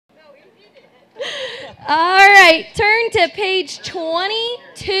All right, turn to page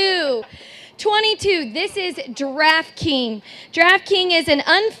 22. 22, this is Draft King. Draft King is an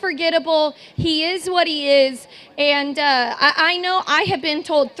unforgettable, he is what he is. And I know I have been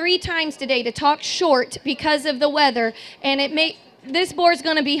told 3 times today to talk short because of the weather, and this board is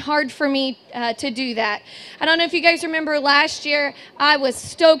going to be hard for me to do that. I don't know if you guys remember last year, I was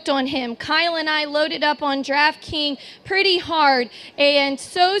stoked on him. Kyle and I loaded up on Draft King pretty hard, and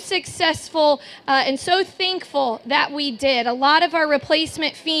so successful and so thankful that we did. A lot of our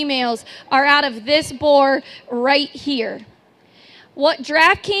replacement females are out of this board right here. What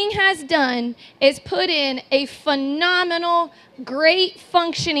Draft King has done is put in a phenomenal, great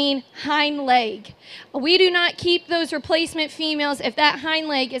functioning hind leg. We do not keep those replacement females if that hind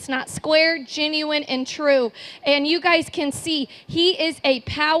leg is not square, genuine, and true. And you guys can see he is a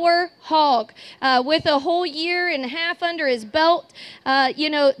power hog with a whole year and a half under his belt.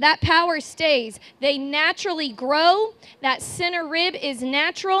 That power stays. They naturally grow. That center rib is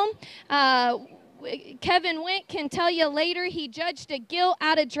natural. Kevin Went can tell you later he judged a gilt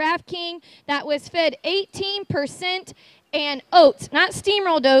out of Draft King that was fed 18% and oats, not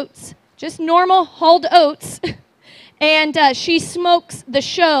steamrolled oats, just normal hulled oats. And she smokes the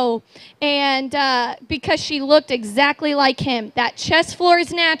show, and because she looked exactly like him. That chest floor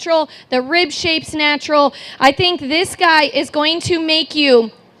is natural, the rib shape's natural. I think this guy is going to make you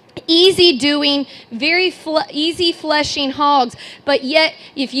easy doing, very easy fleshing hogs, but yet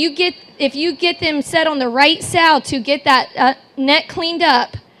if you get them set on the right sow to get that neck cleaned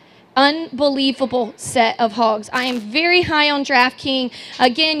up, unbelievable set of hogs. I am very high on Draft King.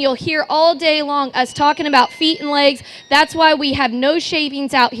 Again, you'll hear all day long us talking about feet and legs. That's why we have no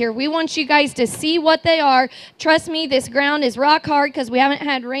shavings out here. We want you guys to see what they are. Trust me, this ground is rock hard because we haven't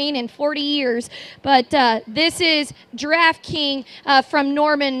had rain in 40 years. But this is Draft King from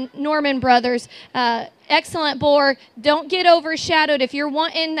Norman Brothers. Excellent boar. Don't get overshadowed. If you're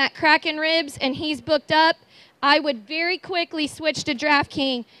wanting that cracking ribs and he's booked up, I would very quickly switch to Draft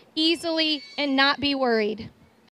King easily and not be worried.